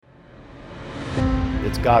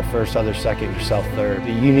It's God first, others second, yourself third.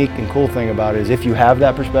 The unique and cool thing about it is if you have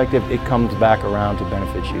that perspective, it comes back around to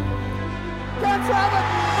benefit you. Can't have it!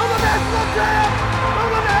 I'm the national champ!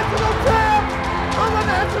 I'm the national champ! I'm the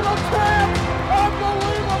national champ!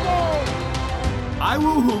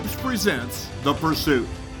 Unbelievable! iWoo Hoops presents The Pursuit.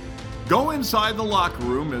 Go inside the locker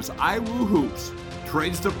room as iWoo Hoops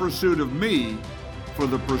trades the pursuit of me for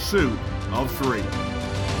the pursuit of three.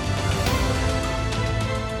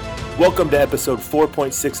 Welcome to episode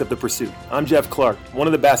 4.6 of The Pursuit. I'm Jeff Clark, one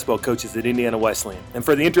of the basketball coaches at Indiana Wesleyan. And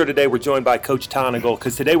for the intro today, we're joined by Coach Tonagel,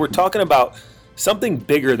 because today we're talking about something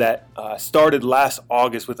bigger that started last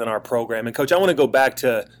August within our program. And Coach, I want to go back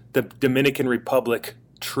to the Dominican Republic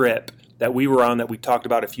trip that we were on that we talked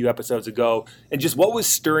about a few episodes ago, and just what was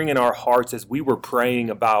stirring in our hearts as we were praying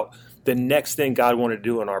about the next thing God wanted to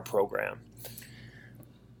do in our program.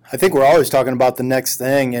 I think we're always talking about the next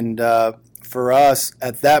thing, and for us,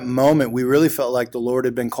 at that moment, we really felt like the Lord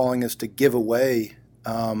had been calling us to give away,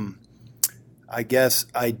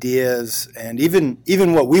 ideas and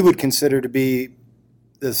even what we would consider to be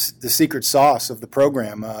the secret sauce of the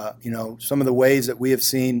program. Some of the ways that we have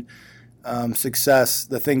seen success,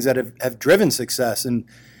 the things that have driven success. And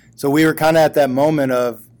so we were kind of at that moment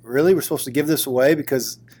of, really, we're supposed to give this away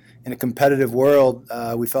because in a competitive world,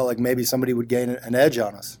 we felt like maybe somebody would gain an edge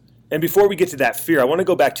on us. And before we get to that fear, I want to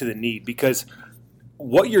go back to the need, because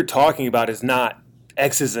what you're talking about is not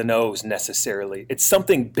X's and O's necessarily. It's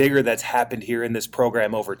something bigger that's happened here in this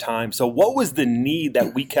program over time. So what was the need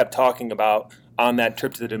that we kept talking about on that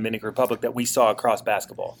trip to the Dominican Republic that we saw across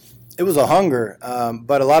basketball? It was a hunger,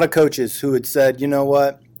 but a lot of coaches who had said, you know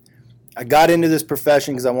what, I got into this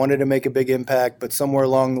profession because I wanted to make a big impact, but somewhere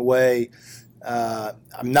along the way,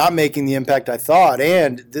 I'm not making the impact I thought,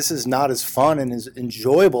 and this is not as fun and as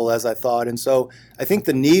enjoyable as I thought. And so I think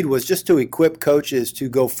the need was just to equip coaches to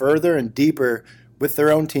go further and deeper with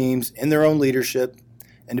their own teams, in their own leadership,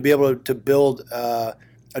 and to be able to build a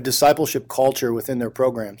discipleship culture within their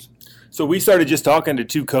programs. So we started just talking to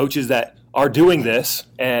two coaches that are doing this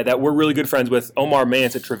and that we're really good friends with, Omar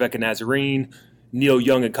Mance at Trevecca Nazarene, Neil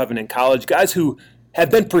Young at Covenant College, guys who have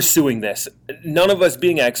been pursuing this, none of us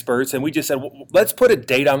being experts, and we just said, well, let's put a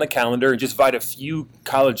date on the calendar and just invite a few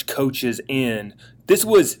college coaches in. This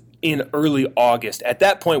was in early August. At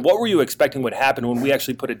that point, what were you expecting would happen when we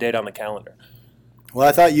actually put a date on the calendar? Well,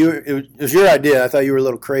 I thought it was your idea. I thought you were a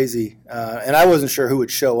little crazy, and I wasn't sure who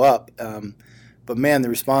would show up. But, man, the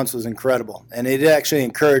response was incredible, and it actually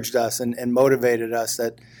encouraged us and motivated us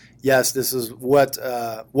that, yes, this is what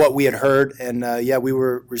we had heard, and, we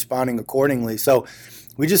were responding accordingly. So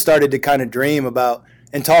we just started to kind of dream about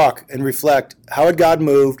and talk and reflect, how had God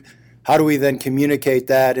moved? How do we then communicate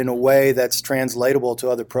that in a way that's translatable to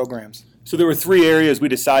other programs? So there were three areas we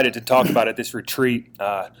decided to talk about at this retreat.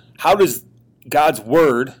 How does God's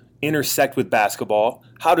Word intersect with basketball?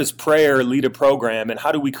 How does prayer lead a program? And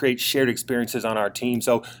how do we create shared experiences on our team?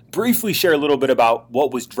 So briefly share a little bit about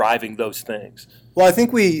what was driving those things. Well, I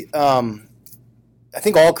think I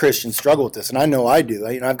think all Christians struggle with this, and I know I do.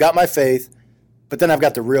 I've got my faith, but then I've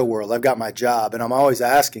got the real world. I've got my job, and I'm always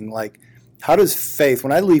asking, how does faith,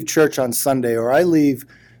 when I leave church on Sunday or I leave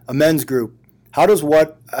a men's group, how does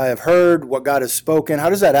what I have heard, what God has spoken, how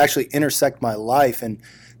does that actually intersect my life? And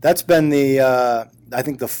that's been I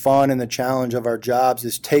think the fun and the challenge of our jobs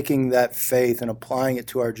is taking that faith and applying it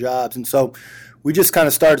to our jobs. And so we just kind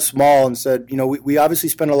of started small and said, we obviously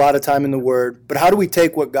spend a lot of time in the Word, but how do we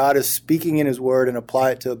take what God is speaking in His Word and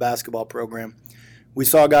apply it to a basketball program? We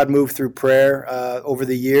saw God move through prayer over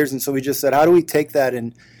the years, and so we just said, how do we take that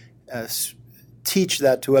and teach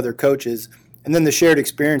that to other coaches? And then the shared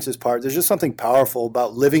experiences part, there's just something powerful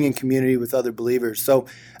about living in community with other believers. So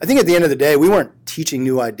I think at the end of the day, we weren't teaching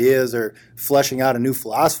new ideas or fleshing out a new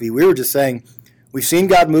philosophy. We were just saying, we've seen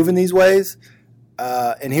God move in these ways,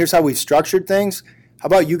 and here's how we've structured things. How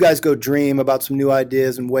about you guys go dream about some new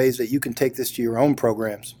ideas and ways that you can take this to your own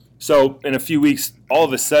programs? So in a few weeks, all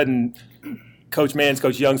of a sudden, Coach Mans,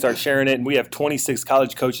 Coach Young started sharing it, and we have 26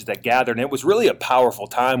 college coaches that gathered. And it was really a powerful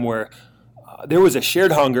time where there was a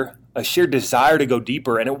shared hunger, a shared desire to go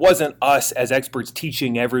deeper, and it wasn't us as experts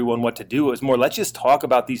teaching everyone what to do. It was more, let's just talk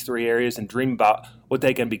about these three areas and dream about what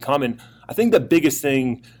they can become. And I think the biggest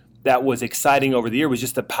thing that was exciting over the year was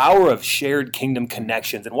just the power of shared kingdom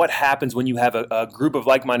connections and what happens when you have a group of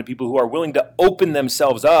like-minded people who are willing to open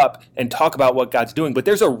themselves up and talk about what God's doing. But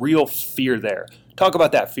there's a real fear there. Talk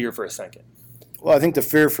about that fear for a second. Well, I think the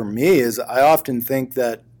fear for me is I often think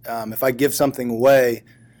that if I give something away,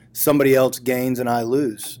 somebody else gains and I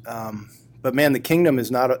lose. But man, the kingdom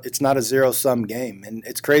is not a zero-sum game. And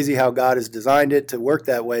it's crazy how God has designed it to work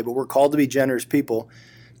that way, but we're called to be generous people.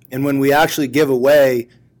 And when we actually give away,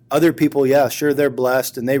 other people, yeah, sure, they're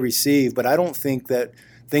blessed and they receive, but I don't think that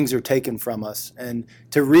things are taken from us. And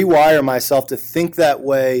to rewire myself to think that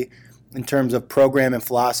way in terms of program and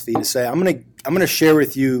philosophy, to say, I'm going to share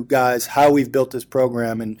with you guys how we've built this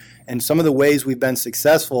program and some of the ways we've been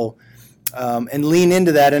successful, and lean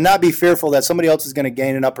into that and not be fearful that somebody else is going to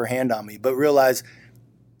gain an upper hand on me, but realize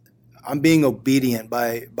I'm being obedient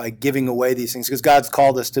by giving away these things because God's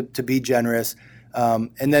called us to be generous.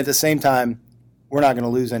 And then at the same time, we're not going to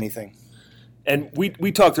lose anything. And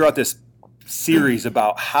we talked throughout this series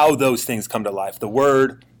about how those things come to life, the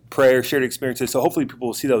word, prayer, shared experiences. So hopefully people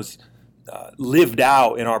will see those lived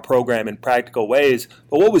out in our program in practical ways.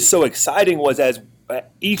 But what was so exciting was as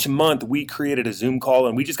each month we created a Zoom call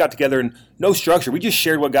and we just got together and no structure. We just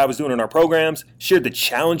shared what God was doing in our programs, shared the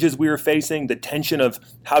challenges we were facing, the tension of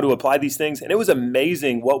how to apply these things. And it was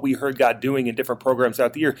amazing what we heard God doing in different programs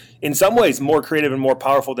throughout the year. In some ways, more creative and more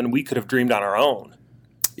powerful than we could have dreamed on our own.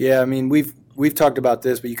 Yeah, I mean, we've talked about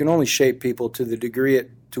this, but you can only shape people to the degree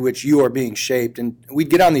to which you are being shaped. And we'd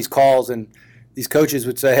get on these calls and these coaches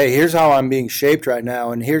would say, hey, here's how I'm being shaped right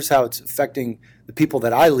now, and here's how it's affecting the people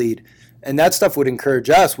that I lead. And that stuff would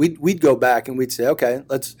encourage us. We'd go back and we'd say, okay,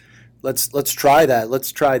 let's try that.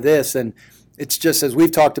 Let's try this. And it's just as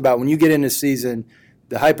we've talked about, when you get into season,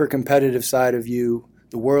 the hyper-competitive side of you,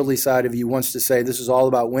 the worldly side of you wants to say this is all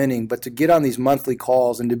about winning. But to get on these monthly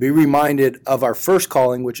calls and to be reminded of our first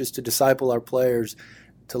calling, which is to disciple our players,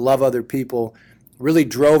 to love other people, really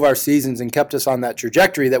drove our seasons and kept us on that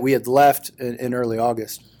trajectory that we had left in early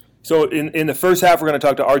August. So in the first half, we're going to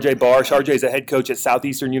talk to R.J. Barsh. R.J. is a head coach at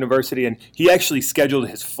Southeastern University, and he actually scheduled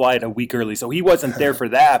his flight a week early. So he wasn't there for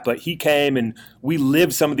that, but he came, and we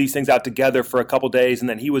lived some of these things out together for a couple days, and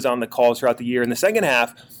then he was on the calls throughout the year. In the second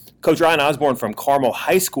half, Coach Ryan Osborne from Carmel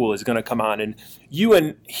High School is going to come on, and you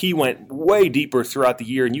and he went way deeper throughout the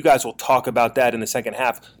year, and you guys will talk about that in the second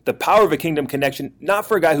half. The power of a kingdom connection, not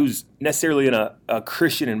for a guy who's necessarily in a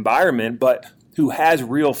Christian environment, but who has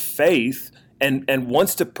real faith and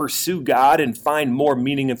wants to pursue God and find more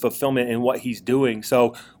meaning and fulfillment in what he's doing.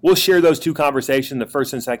 So we'll share those two conversations, the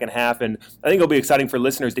first and second half, and I think it'll be exciting for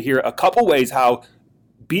listeners to hear a couple ways how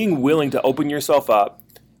being willing to open yourself up,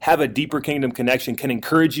 have a deeper kingdom connection can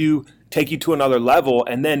encourage you, take you to another level,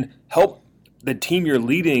 and then help the team you're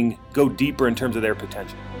leading go deeper in terms of their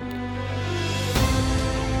potential.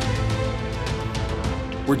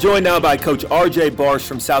 We're joined now by Coach R.J. Barsh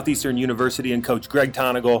from Southeastern University and Coach Greg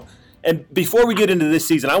Tonagel. And before we get into this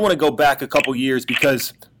season, I want to go back a couple years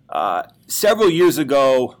because several years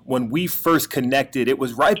ago when we first connected, it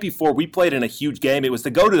was right before we played in a huge game. It was to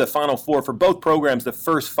go to the Final Four for both programs, the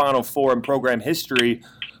first Final Four in program history.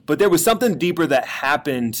 But there was something deeper that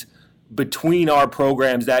happened between our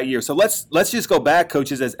programs that year. So let's just go back,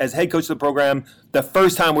 coaches, as head coach of the program, the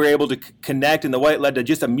first time we were able to connect and the way it led to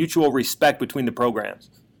just a mutual respect between the programs.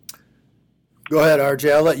 Go ahead,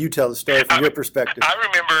 RJ. I'll let you tell the story from your perspective. I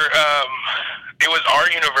remember it was our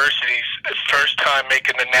university's first time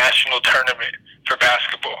making the national tournament for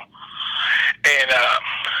basketball. And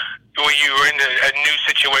when you were in a new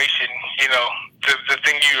situation, you know, the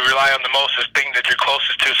thing you rely on the most is the thing that you're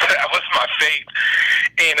closest to. So that was my faith.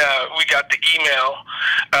 And we got the email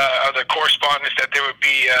of the correspondence that there would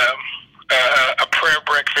be a prayer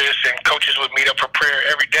breakfast, and coaches would meet up for prayer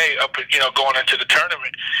every day up, going into the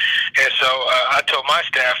tournament. And so I told my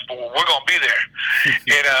staff, well, we're going to be there.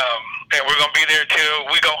 And we're going to be there till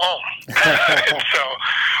we go home. And so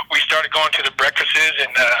we started going to the breakfasts,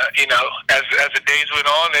 and, as the days went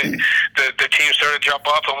on, the team started to drop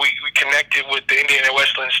off, and we connected with the Indiana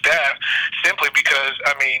Westland staff simply because,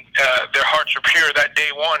 their hearts were pure that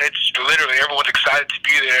day one. It's literally everyone's excited to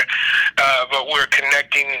be there, but we're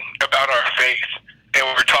connecting about our faith. And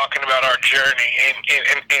we were talking about our journey, and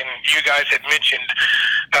you guys had mentioned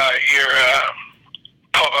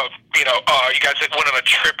you guys had went on a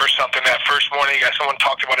trip or something that first morning. Someone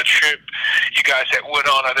talked about a trip you guys had went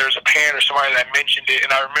on, or there was a parent or somebody that mentioned it,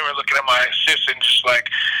 and I remember looking at my assistant just like,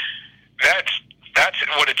 that's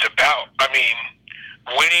what it's about.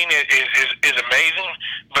 Winning is amazing,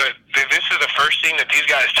 but this is the first thing that these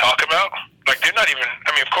guys talk about. Like, they're not even,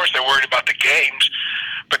 of course they're worried about the games,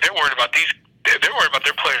 but they're worried about they're worried about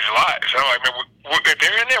their players' lives. If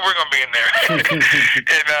they're in there, we're going to be in there.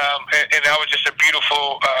 and that was just a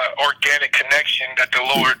beautiful, organic connection that the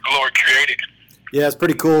Lord created. Yeah, it's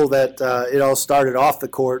pretty cool that it all started off the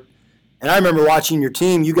court. And I remember watching your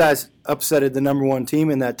team. You guys upsetted the number one team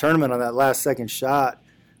in that tournament on that last second shot,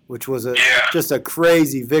 which was just a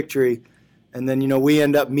crazy victory. And then, we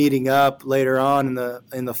end up meeting up later on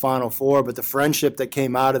in the Final Four. But the friendship that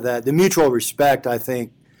came out of that, the mutual respect, I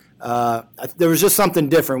think, there was just something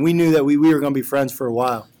different. We knew that we were going to be friends for a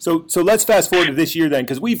while. So let's fast forward to this year then,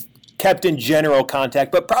 because we've kept in general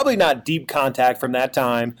contact, but probably not deep contact from that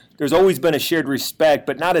time. There's always been a shared respect,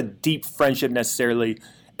 but not a deep friendship necessarily.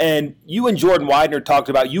 And you and Jordan Widener talked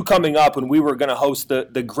about you coming up when we were going to host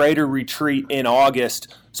the Greater Retreat in August.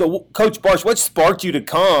 So, Coach Barsh, what sparked you to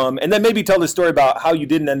come? And then maybe tell the story about how you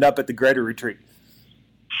didn't end up at the Greater Retreat.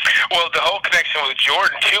 Well, the whole connection with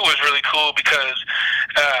Jordan, too, was really cool because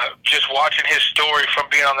just watching his story from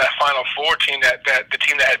being on that Final Four team, that the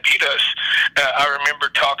team that had beat us, I remember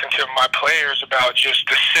talking to my players about just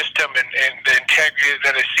the system and the integrity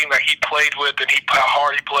that it seemed like he played with and how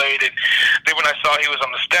hard he played. And then when I saw he was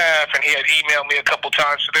on the staff and he had emailed me a couple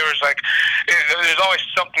times, so there's always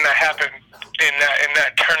something that happened in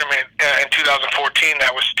that tournament in 2014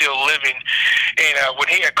 that was still living. And when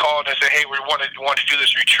he had called and said, "Hey, we want to do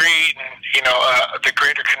this retreat," and the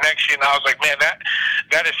Greater Connection, I was like, "Man, that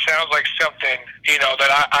sounds like something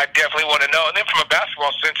that I definitely want to know." And then from a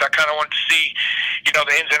basketball sense, I kind of want to see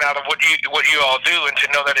the ins and outs of what you all do, and to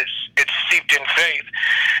know that it's seeped in faith.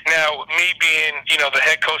 Now, me being the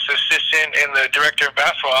head coach, assistant, and the director of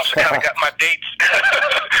basketball, I kind of got my dates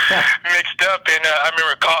mixed up. And I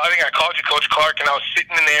remember I think I called you, Coach Clark, and I was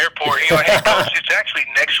sitting in the airport. Hey, Coach, it's actually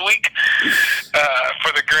next week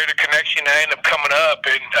for the Greater Connection. I ended up coming up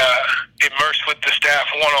and immersed with the staff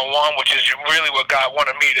one-on-one, which is really what God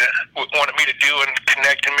wanted me to do, and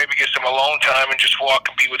connect and maybe get some alone time and just walk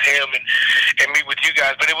and be with Him and meet with you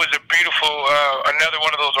guys. But it was a beautiful, another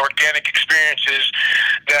one of those organic experiences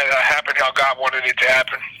that happened how God wanted it to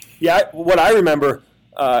happen. Yeah, what I remember.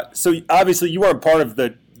 So obviously you weren't part of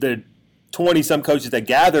the 20-some coaches that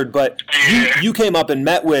gathered, but you came up and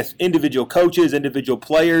met with individual coaches, individual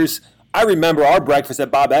players. I remember our breakfast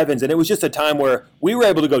at Bob Evans, and it was just a time where we were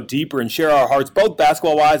able to go deeper and share our hearts, both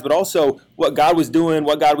basketball-wise, but also what God was doing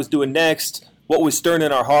next, what was stirring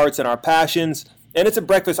in our hearts and our passions. And it's a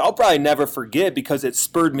breakfast I'll probably never forget because it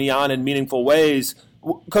spurred me on in meaningful ways.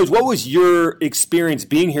 Coach, what was your experience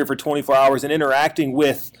being here for 24 hours and interacting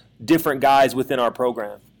with different guys within our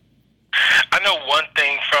program? I know one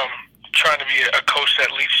thing from trying to be a coach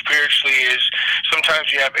that leads spiritually is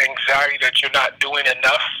sometimes you have anxiety that you're not doing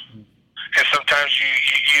enough, and sometimes you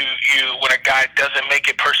when a guy doesn't make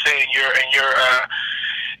it per se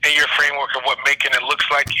in your framework of what making it looks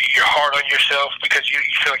like, you're hard on yourself because you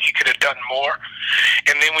feel like you could have done more.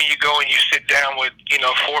 And then when you go and you sit down with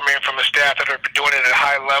 4 men from the staff that are doing it at a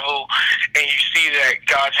high level, and you see that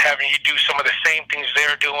God's having you do some of the same things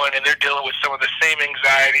they're doing, and they're dealing with some of the same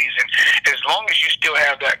anxieties, and as long as you still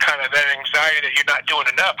have that anxiety that you're not doing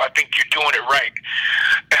enough, I think you're doing it right.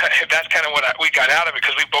 That's kind of what we got out of it,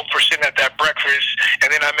 because we both were sitting at that breakfast, and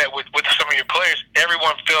then I met with some of your players.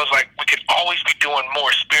 Everyone feels like we could always be doing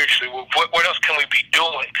more spiritually. What else can we be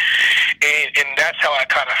doing? And that's how I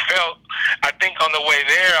kind of felt. I think on the way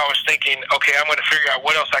there, I was thinking, okay, I'm going to figure out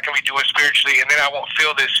what else I can be doing spiritually, and then I won't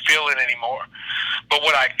feel this feeling anymore. But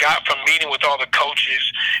what I got from meeting with all the coaches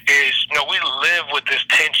is, we live with this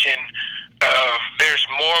tension of there's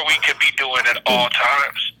more we could be doing at all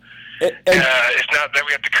times. It's not that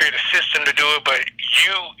we have to create a system to do it, but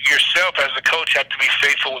you yourself as a coach have to be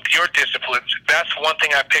faithful with your disciplines. That's one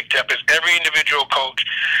thing I picked up, is every individual coach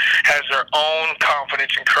has their own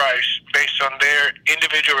confidence in Christ based on their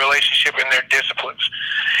individual relationship and their disciplines.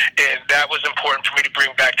 And that was important for me to bring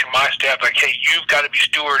back to my staff, like, hey, you've got to be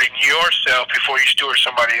stewarding yourself before you steward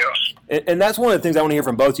somebody else. And that's one of the things I want to hear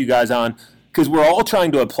from both you guys on, because we're all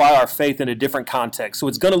trying to apply our faith in a different context, so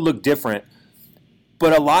it's going to look different.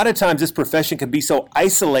 But a lot of times this profession can be so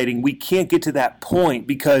isolating, we can't get to that point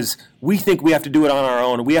because we think we have to do it on our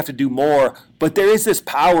own and we have to do more. But there is this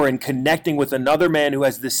power in connecting with another man who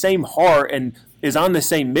has the same heart and is on the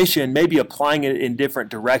same mission, maybe applying it in different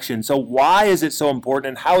directions. So why is it so important,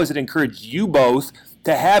 and how has it encouraged you both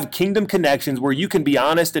to have kingdom connections where you can be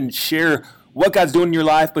honest and share what God's doing in your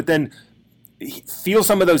life, but then feel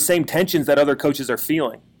some of those same tensions that other coaches are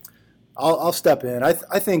feeling? I'll step in. I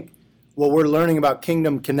think what we're learning about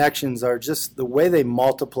kingdom connections are just the way they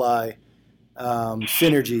multiply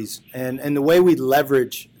synergies and the way we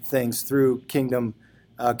leverage things through kingdom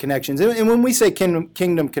connections. And when we say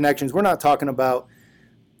kingdom connections, we're not talking about,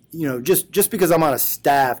 just because I'm on a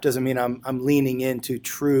staff doesn't mean I'm leaning into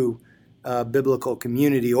true biblical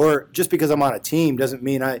community, or just because I'm on a team doesn't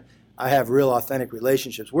mean I have real authentic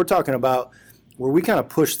relationships. We're talking about where we kind of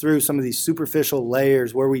push through some of these superficial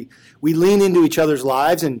layers, where we lean into each other's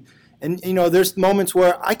lives, and there's moments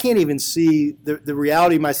where I can't even see the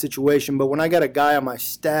reality of my situation, but when I got a guy on my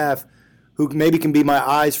staff who maybe can be my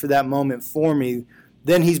eyes for that moment for me,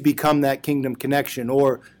 then he's become that kingdom connection.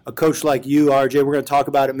 Or a coach like you, RJ, we're going to talk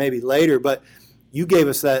about it maybe later, but you gave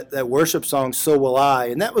us that worship song, So Will I,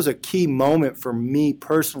 and that was a key moment for me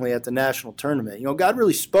personally at the national tournament. You know, God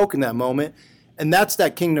really spoke in that moment, and that's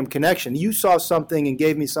that kingdom connection. You saw something and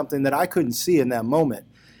gave me something that I couldn't see in that moment.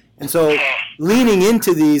 And so leaning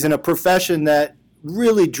into these in a profession that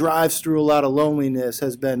really drives through a lot of loneliness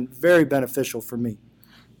has been very beneficial for me.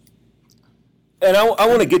 And I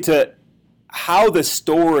want to get to how the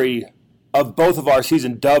story of both of our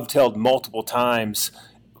season dovetailed multiple times.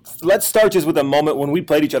 Let's start just with a moment when we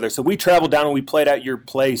played each other. So we traveled down and we played at your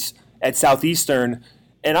place at Southeastern,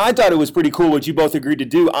 and I thought it was pretty cool what you both agreed to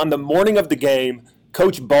do. On the morning of the game,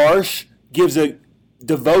 Coach Barsh gives a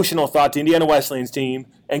devotional thought to Indiana Wesleyan's team,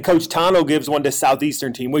 and Coach Tano gives one to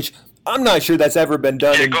Southeastern team, which I'm not sure that's ever been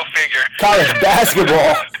done in go figure. college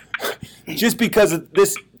basketball, just because of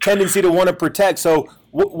this tendency to want to protect. So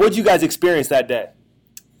what did you guys experience that day?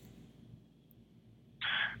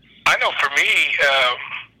 I know for me,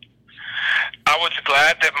 I was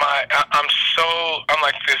glad that I'm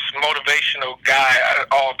like this motivational guy at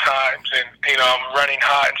all times, and I'm running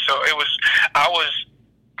hot, and so I was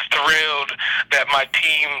thrilled that my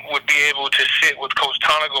team would be able to sit with Coach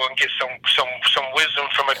Tonigal and get some wisdom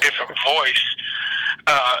from a different voice.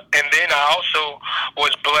 And then I also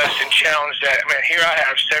was blessed and challenged that, man, here I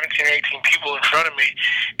have 17, 18 people in front of me,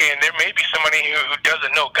 and there may be somebody who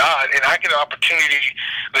doesn't know God, and I get an opportunity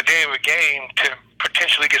the day of a game to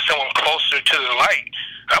potentially get someone closer to the light.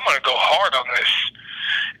 I'm going to go hard on this.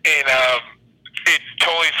 And it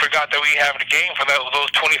totally forgot that we have the game for those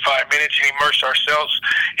 25 minutes and immersed ourselves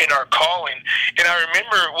in our calling. And I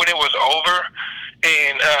remember when it was over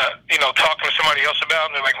and, talking to somebody else about it,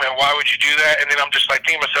 and they're like, man, why would you do that? And then I'm just like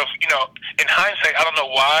thinking to myself, in hindsight, I don't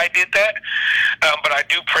know why I did that, but I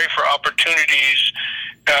do pray for opportunities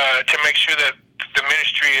to make sure that the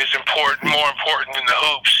ministry is more important than the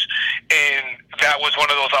hoops. And that was one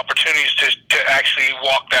of those opportunities to actually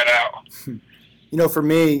walk that out. For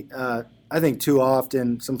me, I think too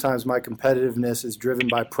often, sometimes my competitiveness is driven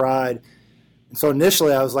by pride. And so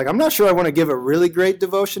initially I was like, I'm not sure I want to give a really great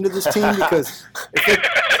devotion to this team because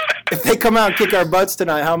if they come out and kick our butts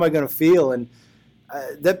tonight, how am I going to feel? And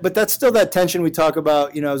but that's still that tension we talk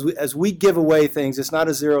about. As we give away things, it's not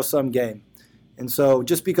a zero-sum game. And so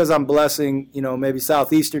just because I'm blessing, maybe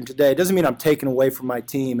Southeastern today, it doesn't mean I'm taking away from my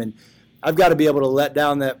team. And I've got to be able to let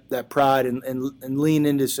down that pride and lean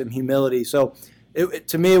into some humility. So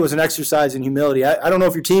to me, it was an exercise in humility. I don't know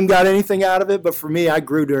if your team got anything out of it, but for me, I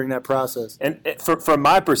grew during that process. And from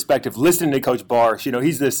my perspective, listening to Coach Barsh,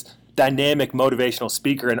 he's this dynamic motivational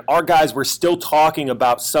speaker, and our guys were still talking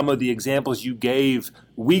about some of the examples you gave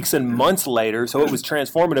weeks and months later, so it was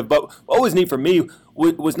transformative. But what was neat for me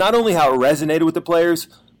was not only how it resonated with the players,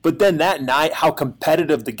 but then that night, how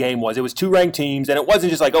competitive the game was. It was two ranked teams, and it wasn't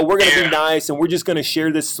just like, we're going to be nice, and we're just going to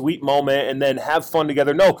share this sweet moment and then have fun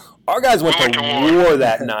together. No, our guys went to war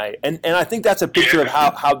that night, and I think that's a picture of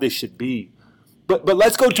how this should be. But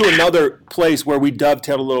let's go to another place where we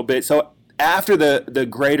dovetailed a little bit. So after the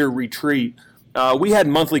greater retreat, we had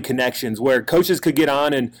monthly connections where coaches could get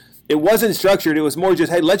on, and it wasn't structured. It was more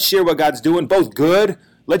just, hey, let's share what God's doing, both good.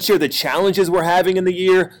 Let's share the challenges we're having in the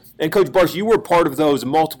year. And Coach Barsh, you were part of those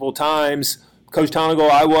multiple times. Coach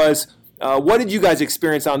Tonigal, I was. What did you guys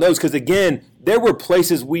experience on those? Because, again, there were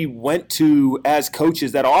places we went to as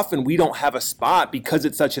coaches that often we don't have a spot because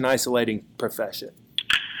it's such an isolating profession.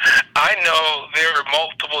 I know there were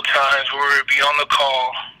multiple times where we would be on the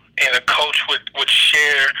call and a coach would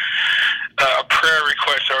share a prayer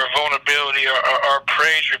request or a vulnerability or a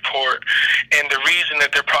praise report. And the reason that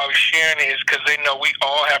they're probably sharing it is because they know we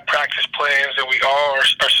all have practice plans and we all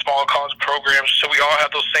are small college programs, so we all have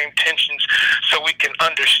those same tensions, so we can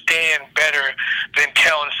understand better than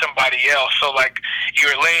telling somebody else. So, like,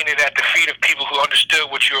 you're laying it at the feet of people who understood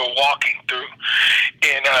what you were walking through.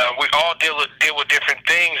 And we all deal with different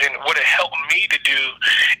things. And what it helped me to do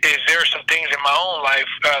is there are some things in my own life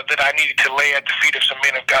that I needed to lay at the feet of some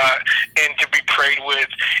men of God and to be prayed with,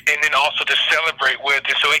 and then also to celebrate with.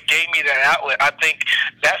 And so it gave me that outlet. I think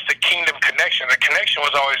that's the kingdom connection. The connection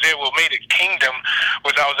was always there. What made it kingdom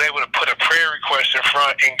was I was able to put a prayer request in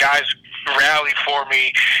front, and guys rallied for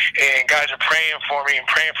me, and guys are praying for me and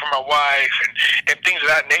praying for my wife and things of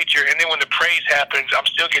that nature. And then when the praise happens, I'm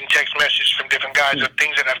still getting text messages from different guys of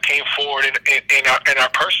things that have came forward in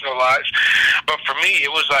our personal lives. But for me,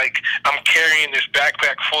 it was like I'm carrying this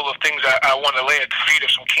backpack full of things I want to lay at the feet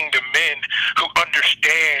of some kingdom men who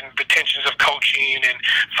understand the tensions of coaching and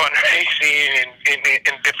fundraising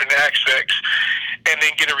and different aspects. and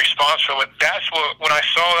then get a response from it. That's when I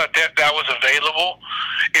saw that was available,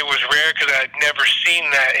 it was rare because I had never seen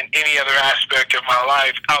that in any other aspect of my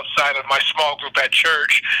life outside of my small group at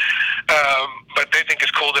church. But they think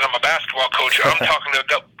it's cool that I'm a basketball coach. I'm talking to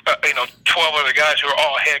 12 other guys who are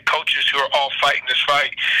all head coaches who are all fighting this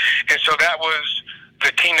fight. And so that was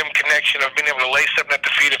the kingdom connection of being able to lay something at the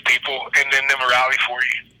feet of people and then them rally for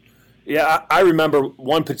you. Yeah, I remember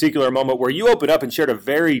one particular moment where you opened up and shared a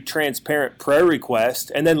very transparent prayer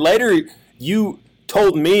request, and then later you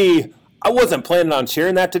told me, I wasn't planning on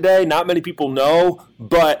sharing that today. Not many people know,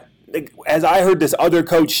 but as I heard this other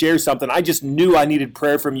coach share something, I just knew I needed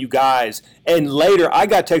prayer from you guys. And later, I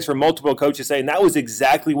got texts from multiple coaches saying that was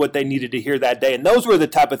exactly what they needed to hear that day. And those were the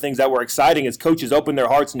type of things that were exciting as coaches opened their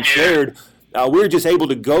hearts and shared. We were just able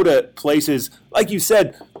to go to places, like you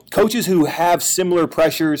said, coaches who have similar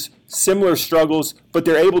pressures, similar struggles, but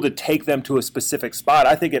they're able to take them to a specific spot.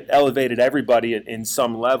 I think it elevated everybody in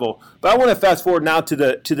some level. But I want to fast forward now to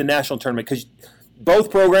the national tournament because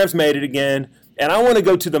both programs made it again, and I want to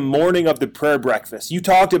go to the morning of the prayer breakfast. You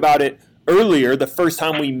talked about it earlier, the first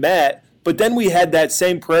time we met, but then we had that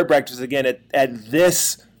same prayer breakfast again at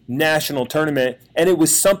this national tournament, and it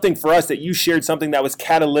was something for us that you shared something that was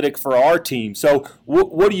catalytic for our team. So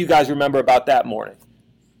what do you guys remember about that morning?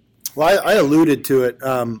 Well, I alluded to it.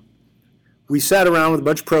 We sat around with a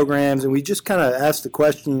bunch of programs, and we just kind of asked the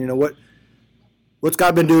question, what's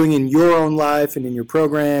God been doing in your own life and in your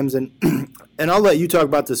programs? And and I'll let you talk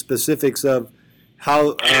about the specifics of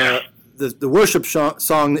how the worship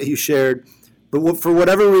song that you shared. But for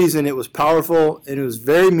whatever reason, it was powerful, and it was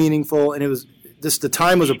very meaningful, and it was just the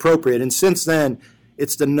time was appropriate. And since then,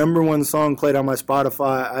 it's the number one song played on my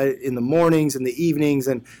Spotify in the mornings and the evenings,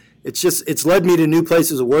 and it's led me to new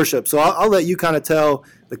places of worship. So I'll let you kind of tell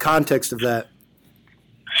the context of that.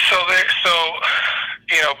 So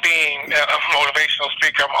being a motivational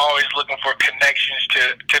speaker, I'm always looking for connections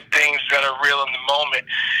to things that are real in the moment.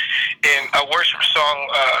 And a worship song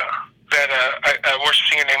that a worship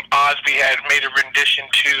singer named Osby had made a rendition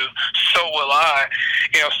to, So Will I.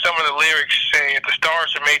 Some of the lyrics say, if the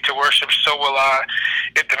stars are made to worship, so will I.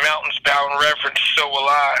 If the mountains bow in reverence, so will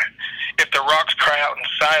I. If the rocks cry out in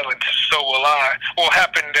silence, so will I. Well, it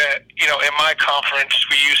happened that, in my conference,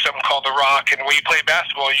 we use something called the rock, and when you play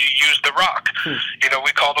basketball, you use the rock.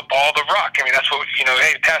 We call the ball the rock. I mean, that's what,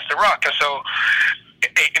 hey, pass the rock. And so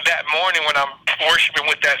that morning when I'm worshiping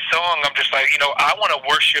with that song, I'm just like, I want to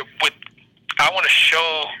worship I want to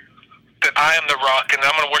show that I am the rock, and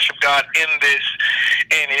I'm going to worship God in this.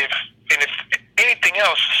 And if anything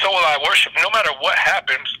else, so will I worship. No matter what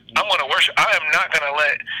happens, I'm going to worship. I am not going to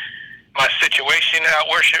let my situation out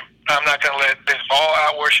worship. I'm not going to let this all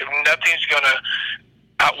out worship. Nothing's going to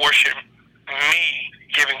out worship me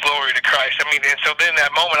giving glory to Christ. I mean, and so then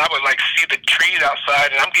that moment I would see the trees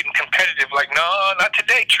outside, and I'm getting competitive. No, not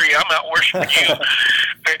today, tree. I'm out worshiping you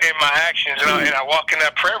in my actions. And I walk in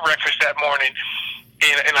that prayer breakfast that morning,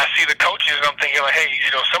 and I see the coaches, and I'm thinking hey,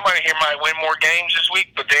 somebody here might win more games this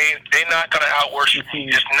week, but they're not going to out worship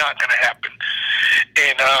me. It's not going to happen.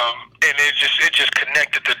 And it just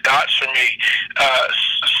connected the dots for me.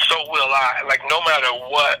 So will I. No matter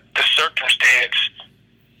what the circumstance,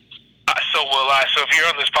 so will I. So if you're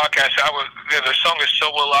on this podcast, the song is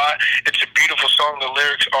So Will I. It's a beautiful song. The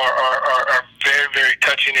lyrics are very, very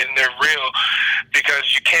touching, and they're real because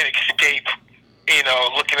you can't escape,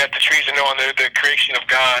 looking at the trees and knowing they're the creation of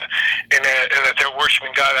God, and that they're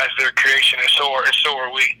worshiping God as their creation, and so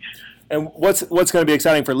are we. And what's going to be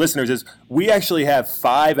exciting for listeners is we actually have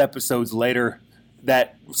 5 episodes later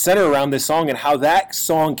that center around this song and how that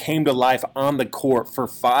song came to life on the court for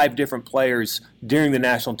 5 different players during the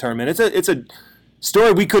national tournament. It's a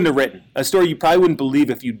story we couldn't have written, a story you probably wouldn't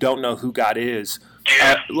believe if you don't know who God is.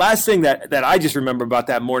 Last thing that I just remember about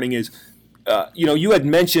that morning is, you had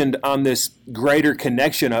mentioned on this greater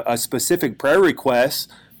connection a specific prayer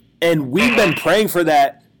request, and we've been praying for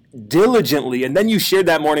that diligently. And then you shared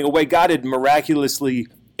that morning a way God had miraculously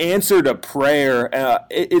answered a prayer.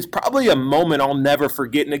 It's probably a moment I'll never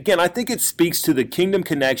forget. And again, I think it speaks to the kingdom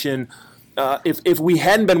connection. If we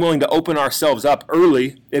hadn't been willing to open ourselves up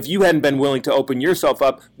early, if you hadn't been willing to open yourself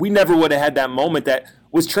up, we never would have had that moment that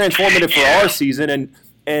was transformative for our season.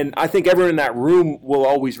 And I think everyone in that room will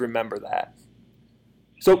always remember that.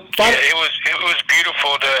 So it was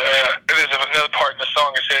beautiful. There's another part in the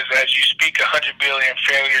song that says, as you speak, 100 billion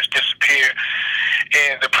failures disappear.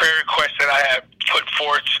 And the prayer request that I had put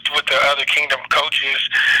forth with the other Kingdom coaches,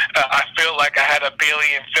 I feel like I had 1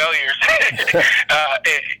 billion failures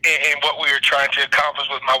in what we were trying to accomplish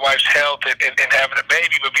with my wife's health and having a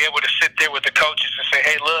baby, but be able to sit there with the coaches and say,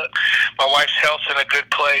 hey, look, my wife's health's in a good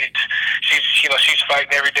place. she's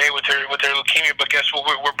fighting every day with her leukemia. But guess what?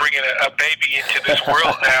 We're bringing a baby into this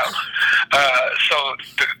world now. So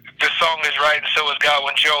the song is right, and so is God.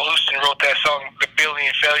 When Joel Houston wrote that song, "The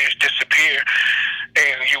billion failures disappear,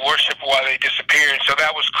 and you worship while they disappear." And so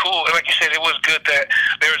that was cool. And like you said, it was good that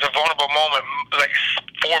there was a vulnerable moment, like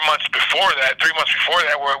 3 months before that,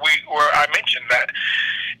 where I mentioned that,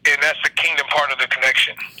 and that's the kingdom part of the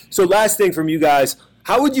connection. So last thing from you guys,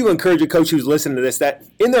 how would you encourage a coach who's listening to this that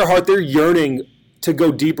in their heart they're yearning to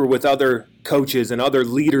go deeper with other coaches and other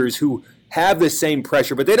leaders who have the same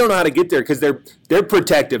pressure, but they don't know how to get there because they're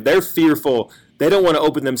protective, they're fearful, they don't want to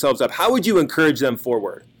open themselves up? How would you encourage them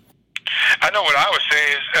forward? I know what I would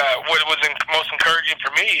say is what was most encouraging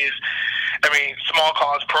for me is, small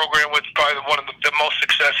college program with probably one of the most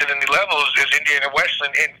success at any levels is Indiana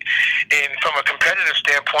Wesleyan, and from a competitive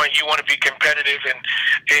standpoint, you want to be competitive, and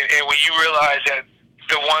when you realize that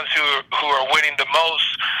the ones who are winning the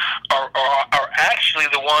most are actually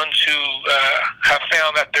the ones who have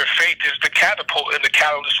found that their faith is the catapult and the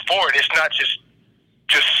catalyst for it. It's not just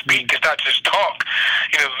speak. It's not just talk.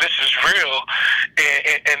 This is real,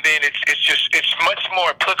 and then it's much more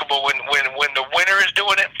applicable when the winner is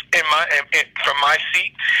doing it from my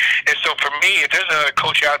seat. And so for me, if there's a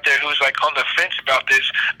coach out there who's like on the fence about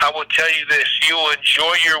this, I will tell you this: you will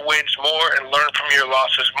enjoy your wins more and learn from your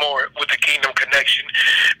losses more with the Kingdom Connection,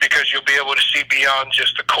 because you'll be able to see beyond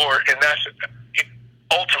just the court, and that's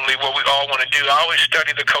ultimately what we all want to do. I always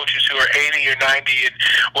study the coaches who are 80 or 90 and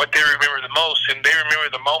what they remember the most, and they remember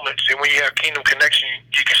the moments. And when you have Kingdom Connection,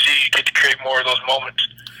 you can see you get to create more of those moments.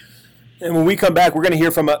 And when we come back, we're going to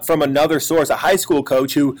hear from another source, a high school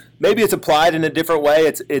coach who maybe it's applied in a different way.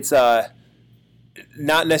 It's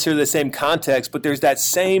not necessarily the same context, but there's that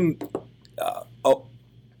same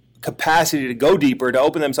capacity to go deeper, to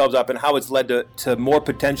open themselves up, and how it's led to more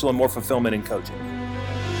potential and more fulfillment in coaching.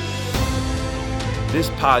 This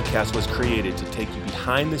podcast was created to take you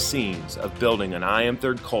behind the scenes of building an I Am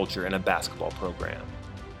Third culture in a basketball program.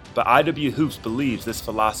 But IW Hoops believes this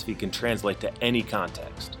philosophy can translate to any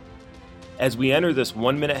context. As we enter this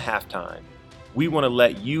 1-minute halftime, we want to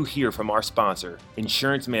let you hear from our sponsor,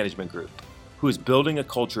 Insurance Management Group, who is building a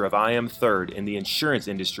culture of I Am Third in the insurance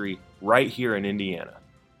industry right here in Indiana.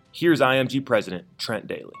 Here's IMG President Trent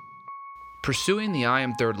Daly. Pursuing the I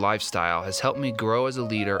Am Third lifestyle has helped me grow as a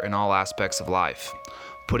leader in all aspects of life.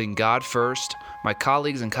 Putting God first, my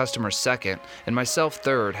colleagues and customers second, and myself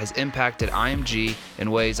third has impacted IMG in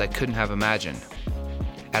ways I couldn't have imagined.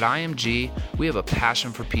 At IMG, we have a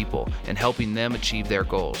passion for people and helping them achieve their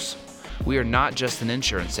goals. We are not just an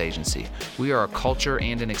insurance agency, we are a culture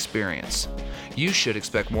and an experience. You should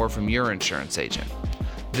expect more from your insurance agent.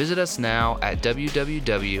 Visit us now at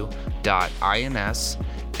www.insmgt.com.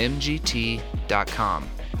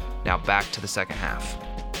 Now back to the second half.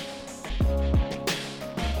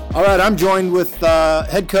 All right, I'm joined with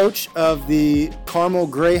head coach of the Carmel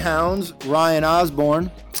Greyhounds, Ryan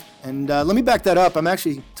Osborne. And let me back that up. I'm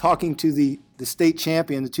actually talking to the state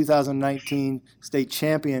champion, the 2019 state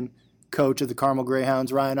champion coach of the Carmel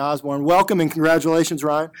Greyhounds, Ryan Osborne. Welcome and congratulations,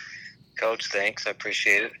 Ryan. Coach, thanks. I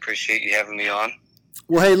appreciate it. Appreciate you having me on.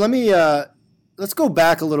 Well, hey, let's go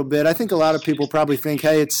back a little bit. I think a lot of people probably think,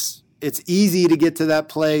 hey, it's easy to get to that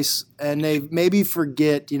place, and they maybe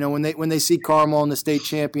forget, when they see Carmel in the state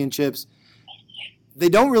championships, they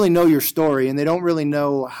don't really know your story, and they don't really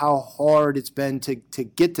know how hard it's been to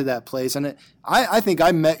get to that place. And I think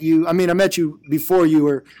I met you. I met you before you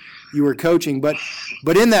were coaching, but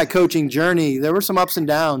in that coaching journey, there were some ups and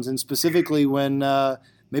downs, and specifically when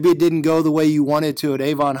maybe it didn't go the way you wanted to at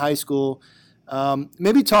Avon High School.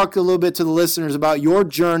 Maybe talk a little bit to the listeners about your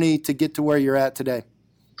journey to get to where you're at today.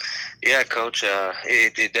 Yeah, Coach.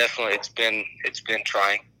 It definitely it's been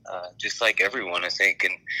trying, just like everyone, I think.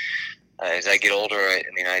 And as I get older,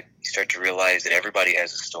 I start to realize that everybody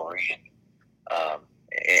has a story.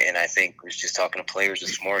 And I think I was just talking to players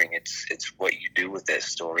this morning. It's what you do with that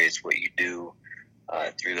story. It's what you do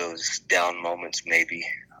through those down moments, maybe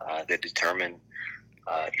that determine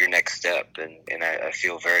your next step. And I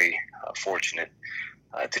feel very fortunate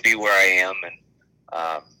to be where I am,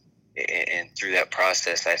 and through that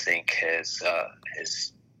process, I think has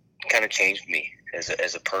kind of changed me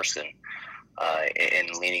as a person, and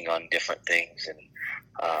leaning on different things. And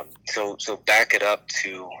so back it up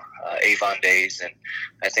to Avon days, and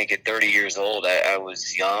I think at 30 years old, I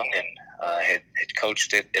was young and had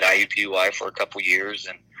coached at IUPUI for a couple years,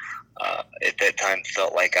 and at that time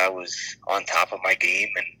felt like I was on top of my game,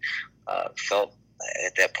 and felt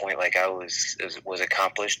at that point like I was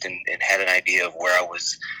accomplished and had an idea of where I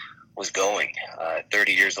was going.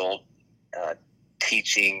 30 years old,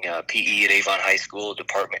 teaching PE at Avon High School,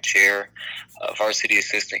 department chair, varsity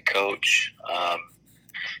assistant coach.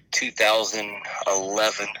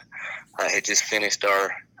 2011, I had just finished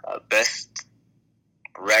our best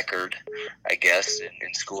record, I guess,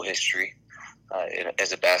 in school history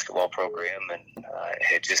as a basketball program, and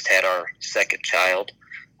had just had our second child.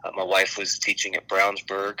 My wife was teaching at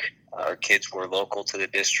Brownsburg. Our kids were local to the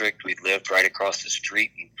district. We lived right across the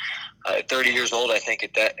street. And, at 30 years old, I think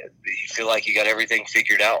at that you feel like you got everything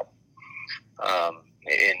figured out. And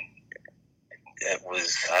it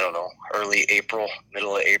was, I don't know, early April,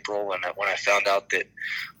 middle of April, when I found out that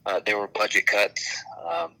there were budget cuts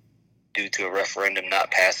due to a referendum not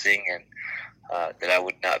passing, and that I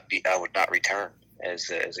would not return as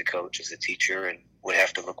a coach, as a teacher, and would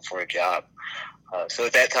have to look for a job. So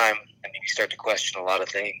at that time, I mean, you start to question a lot of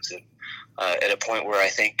things, and at a point where I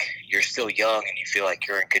think you're still young and you feel like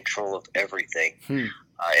you're in control of everything,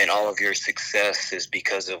 and all of your success is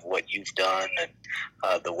because of what you've done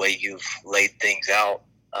and the way you've laid things out.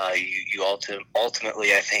 You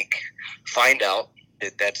ultimately, I think, find out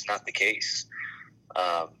that that's not the case.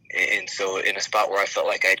 And so in a spot where I felt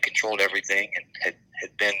like I had controlled everything and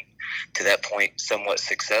had been to that point somewhat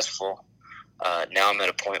successful, now I'm at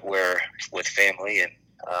a point where, with family, and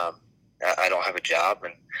I don't have a job,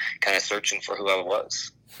 and kind of searching for who I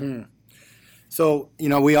was. So,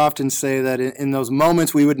 we often say that in those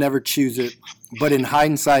moments we would never choose it, but in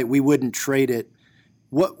hindsight we wouldn't trade it.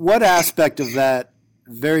 What aspect of that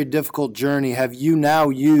very difficult journey have you now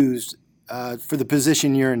used for the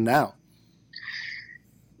position you're in now?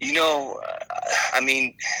 I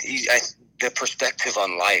mean, the perspective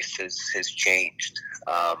on life has changed.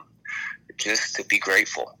 Just to be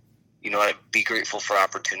grateful, be grateful for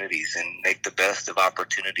opportunities and make the best of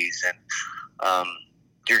opportunities. And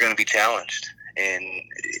you're going to be challenged, and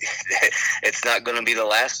it's not going to be the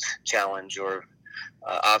last challenge or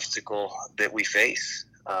obstacle that we face,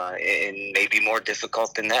 and maybe more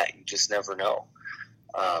difficult than that. You just never know.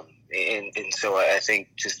 And so I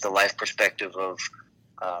think just the life perspective of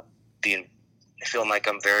feeling like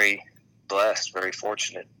I'm very blessed, very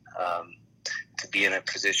fortunate to be in a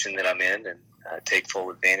position that I'm in, and take full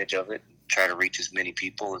advantage of it, try to reach as many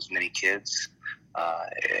people, as many kids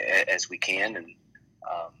as we can, and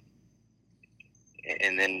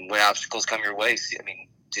then when obstacles come your way,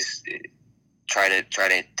 just try to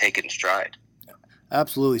take it in stride.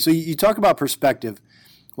 Absolutely. So you talk about perspective.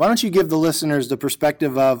 Why don't you give the listeners the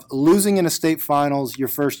perspective of losing in a state finals your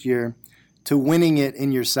first year to winning it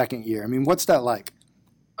in your second year? I mean, what's that like?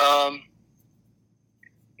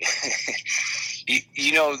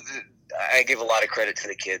 I give a lot of credit to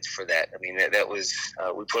the kids for that. I mean, that was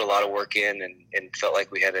we put a lot of work in, and felt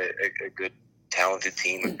like we had a good, talented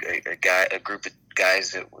team, a group of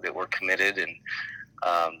guys that were committed, and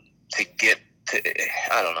to get to,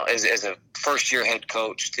 I don't know, as a first year head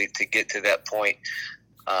coach, to get to that point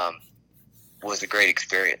was a great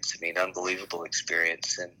experience. I mean, unbelievable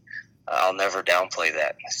experience, and I'll never downplay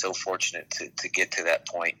that. I'm so fortunate to get to that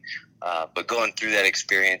point. But going through that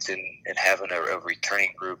experience and having a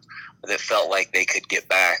returning group that felt like they could get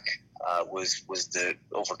back was the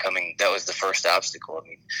overcoming. That was the first obstacle. I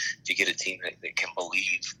mean, if you get a team that can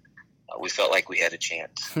believe, we felt like we had a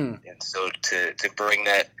chance. And so to bring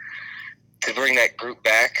that group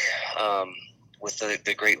back with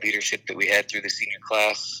the great leadership that we had through the senior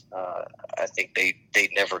class, I think they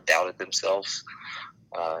never doubted themselves,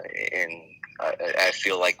 and I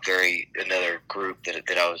feel like another group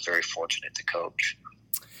that I was very fortunate to coach.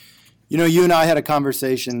 You and I had a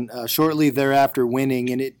conversation shortly thereafter winning,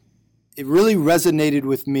 and it really resonated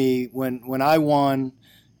with me when I won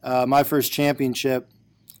my first championship.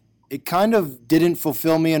 It kind of didn't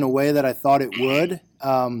fulfill me in a way that I thought it would.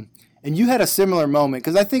 And you had a similar moment,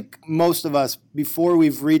 because I think most of us, before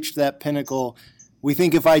we've reached that pinnacle, we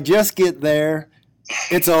think if I just get there,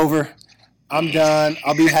 it's over. I'm done.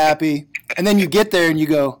 I'll be happy. And then you get there and you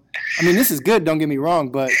go, I mean, this is good, don't get me wrong,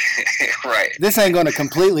 but right. This ain't going to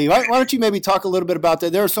completely. Why don't you maybe talk a little bit about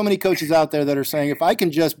that? There are so many coaches out there that are saying, if I can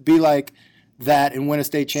just be like that and win a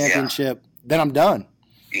state championship, then I'm done.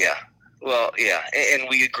 Yeah. Well, yeah. And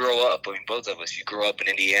we grow up. I mean, both of us, you grow up in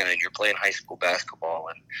Indiana and you're playing high school basketball.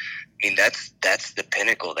 And I mean, that's the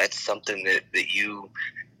pinnacle. That's something that you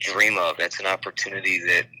dream of. That's an opportunity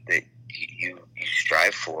that you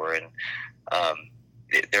strive for. And,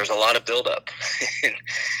 there's a lot of buildup,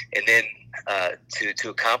 and then to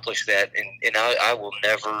accomplish that, and I will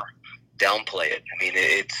never downplay it. I mean,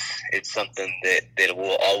 it's something that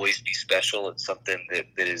will always be special. It's something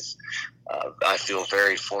that is I feel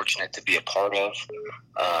very fortunate to be a part of.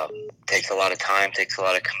 Takes a lot of time, takes a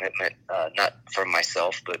lot of commitment, not from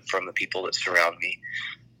myself, but from the people that surround me,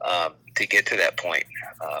 to get to that point.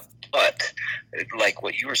 But like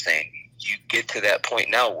what you were saying, you get to that point,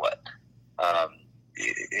 now what?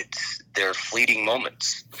 They're fleeting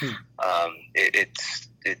moments.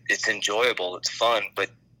 It's enjoyable, it's fun, but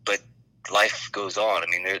life goes on. I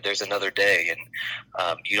mean, there's another day, and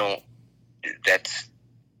you don't.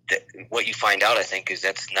 What you find out, I think, is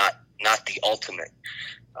that's not the ultimate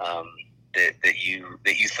that you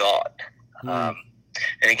thought.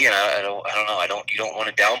 And again, I don't know. You don't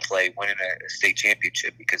want to downplay winning a state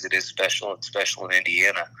championship, because it is special. It's special in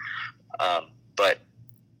Indiana. But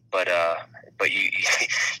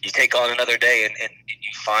you take on another day, and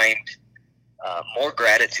you find more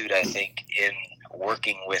gratitude, I think, in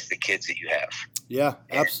working with the kids that you have. Yeah,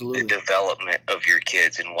 absolutely. The development of your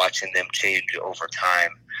kids and watching them change over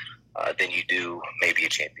time than you do maybe a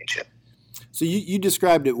championship. So you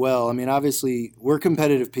described it well. I mean, obviously, we're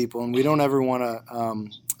competitive people, and we don't ever want to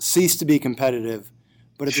cease to be competitive.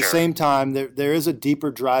 But at the same time, there is a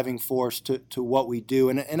deeper driving force to what we do.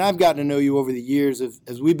 And I've gotten to know you over the years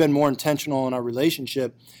as we've been more intentional in our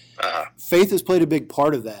relationship. Faith has played a big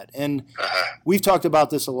part of that. And we've talked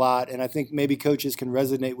about this a lot, and I think maybe coaches can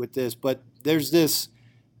resonate with this. But there's this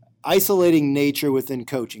isolating nature within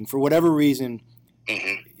coaching for whatever reason,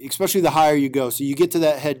 especially the higher you go. So you get to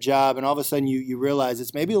that head job, and all of a sudden you realize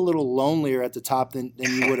it's maybe a little lonelier at the top than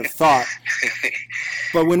you would have thought.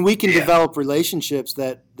 But when we can develop relationships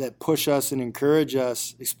that push us and encourage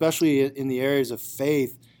us, especially in the areas of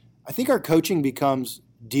faith, I think our coaching becomes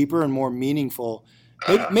deeper and more meaningful.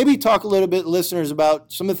 Maybe talk a little bit, listeners,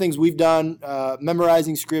 about some of the things we've done,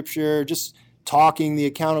 memorizing scripture, just talking, the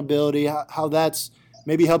accountability, how that's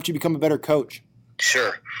maybe helped you become a better coach.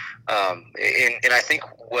 Sure. And I think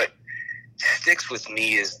what sticks with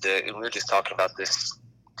me is and we were just talking about this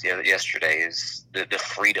yesterday, is the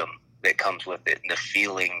freedom that comes with it, and the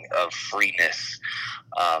feeling of freeness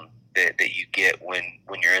that you get when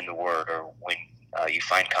you're in the Word, or when you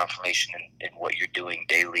find confirmation in what you're doing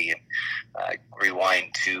daily. And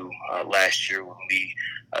rewind to last year when we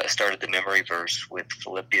started the memory verse with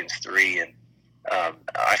Philippians 3, and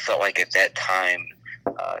I felt like at that time,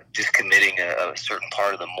 just committing a certain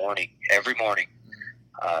part of the morning, every morning,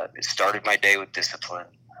 it started my day with discipline.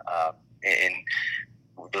 And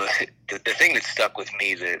the thing that stuck with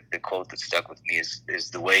me, the quote that stuck with me is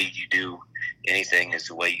the way you do anything is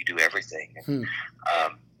the way you do everything.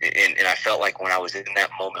 And I felt like when I was in that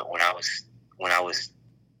moment, when I was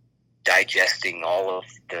digesting all of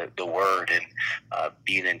the Word and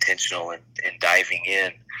being intentional and diving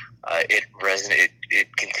in, it resonated.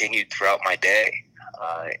 It continued throughout my day.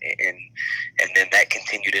 And then that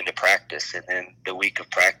continued into practice, and then the week of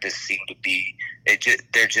practice seemed to be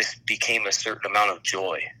there just became a certain amount of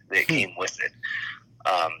joy that came with it.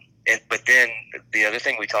 But then the other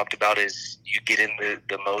thing we talked about is you get in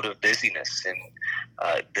the mode of busyness, and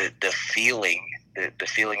the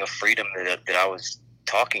feeling of freedom that I was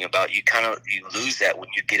talking about. You lose that when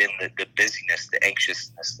you get in the busyness, the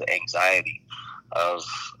anxiousness, the anxiety of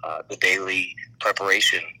the daily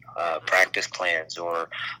preparation. Practice plans, or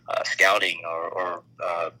scouting, or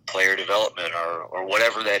player development, or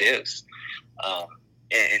whatever that is.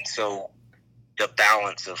 And so the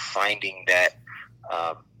balance of finding that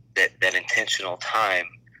intentional time,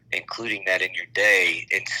 including that in your day,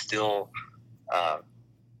 and still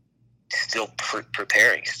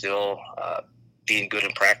preparing, still being good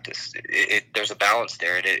in practice. There's a balance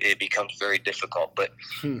there, and it becomes very difficult. But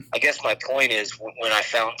I guess my point is, when I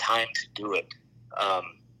found time to do it,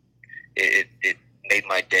 it made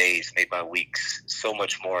my days, made my weeks so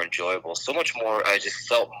much more enjoyable, so much more. I just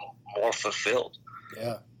felt more fulfilled.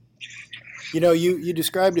 Yeah. You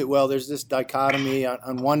described it well. There's this dichotomy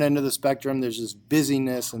on one end of the spectrum. There's this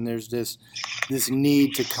busyness, and there's this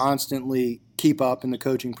need to constantly keep up in the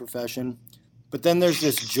coaching profession. But then there's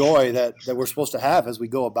this joy that we're supposed to have as we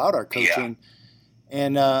go about our coaching. Yeah.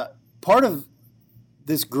 And part of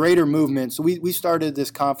this greater movement, so we started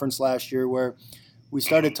this conference last year where we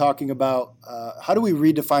started talking about how do we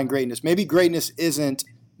redefine greatness. Maybe greatness isn't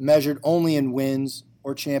measured only in wins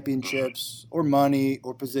or championships or money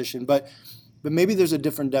or position, but maybe there's a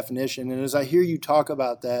different definition. And as I hear you talk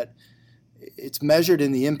about that, it's measured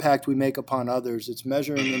in the impact we make upon others. It's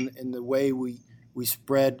measuring in the way we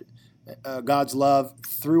spread God's love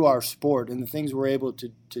through our sport and the things we're able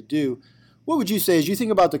to do. What would you say, as you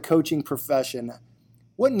think about the coaching profession,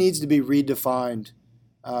 what needs to be redefined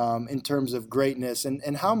in terms of greatness,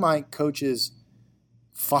 and how might coaches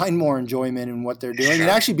find more enjoyment in what they're doing and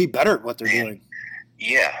actually be better at what they're doing?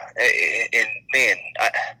 Yeah, and man,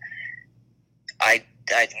 I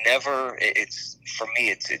never. It's for me.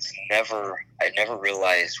 It's never. I never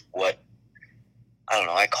realized what. I don't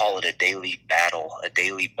know. I call it a daily battle, a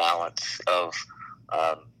daily balance of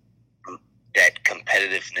that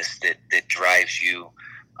competitiveness that drives you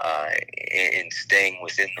in staying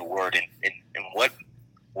within the Word, and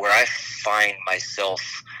where I find myself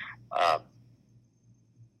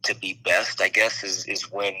to be best, I guess, is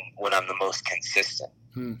when I'm the most consistent.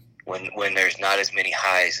 When there's not as many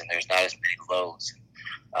highs and there's not as many lows,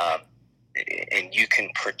 and you can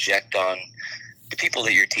project on the people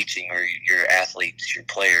that you're teaching or your athletes, your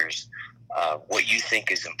players, what you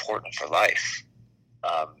think is important for life.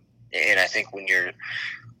 And I think when you're in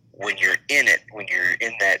it, when you're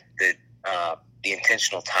in that the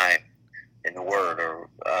intentional time in the Word, or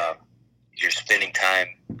you're spending time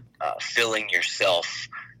filling yourself,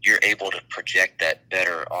 you're able to project that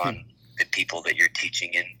better on the people that you're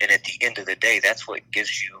teaching. And at the end of the day, that's what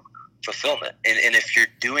gives you fulfillment. And if you're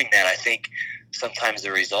doing that, I think sometimes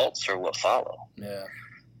the results are what follow. Yeah.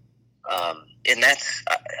 And that's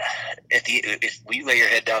if we lay your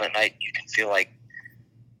head down at night, you can feel like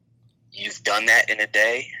you've done that in a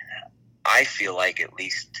day. I feel like at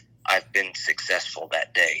least I've been successful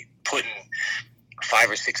that day. Putting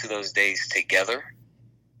 5 or 6 of those days together,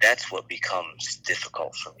 that's what becomes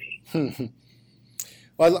difficult for me.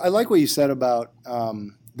 Well, I like what you said about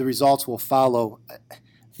the results will follow.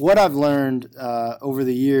 What I've learned over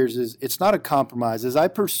the years is it's not a compromise. As I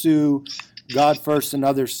pursue God first and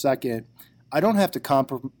others second, I don't have to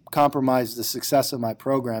compromise the success of my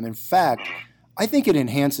program. In fact, I think it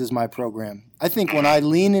enhances my program. I think when I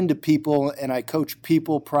lean into people and I coach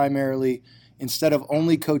people primarily instead of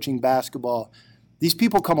only coaching basketball, these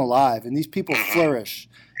people come alive and these people flourish.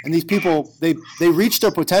 And these people, they reach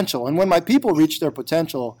their potential. And when my people reach their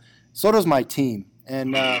potential, so does my team.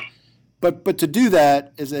 And but to do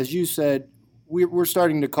that, as you said, we're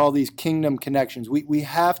starting to call these kingdom connections. We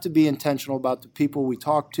have to be intentional about the people we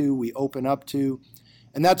talk to, we open up to.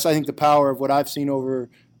 And that's, I think, the power of what I've seen over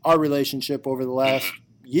our relationship over the last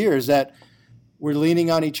year, is that we're leaning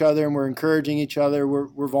on each other and we're encouraging each other.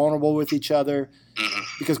 We're vulnerable with each other,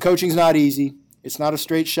 because coaching's not easy. It's not a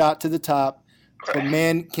straight shot to the top. But,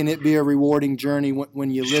 man, can it be a rewarding journey when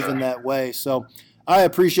you live in that way. So I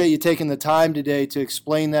appreciate you taking the time today to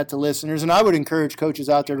explain that to listeners. And I would encourage coaches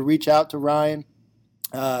out there to reach out to Ryan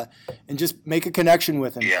and just make a connection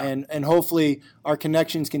with him. Yeah. And hopefully our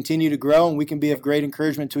connections continue to grow and we can be of great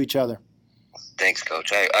encouragement to each other. Thanks,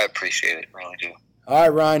 Coach. I appreciate it. Really do. All right,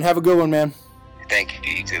 Ryan. Have a good one, man. Thank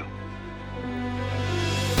you. You too.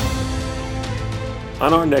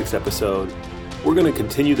 On our next episode, we're going to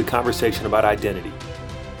continue the conversation about identity,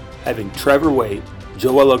 having Trevor Waite,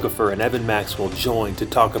 Joel Okafor, and Evan Maxwell join to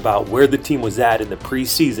talk about where the team was at in the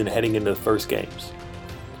preseason heading into the first games.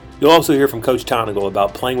 You'll also hear from Coach Tonigal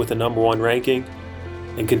about playing with the number 1 ranking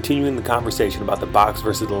and continuing the conversation about the box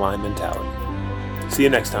versus the line mentality. See you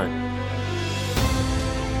next time.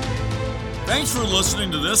 Thanks for listening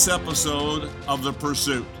to this episode of The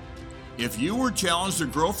Pursuit. If you were challenged to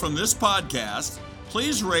grow from this podcast,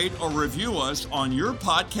 please rate or review us on your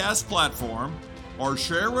podcast platform or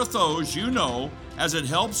share with those you know, as it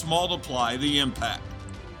helps multiply the impact.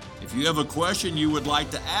 If you have a question you would like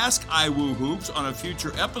to ask iWooHoops on a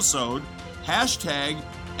future episode, hashtag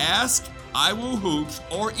AskIWooHoops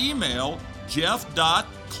or email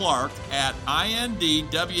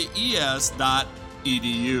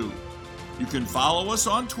jeff.clark@indwes.edu. You can follow us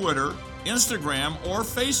on Twitter, Instagram, or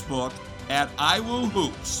Facebook at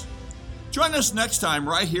iWooHoops. Join us next time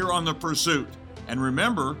right here on The Pursuit. And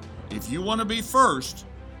remember, if you want to be first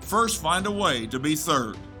find a way to be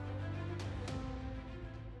third.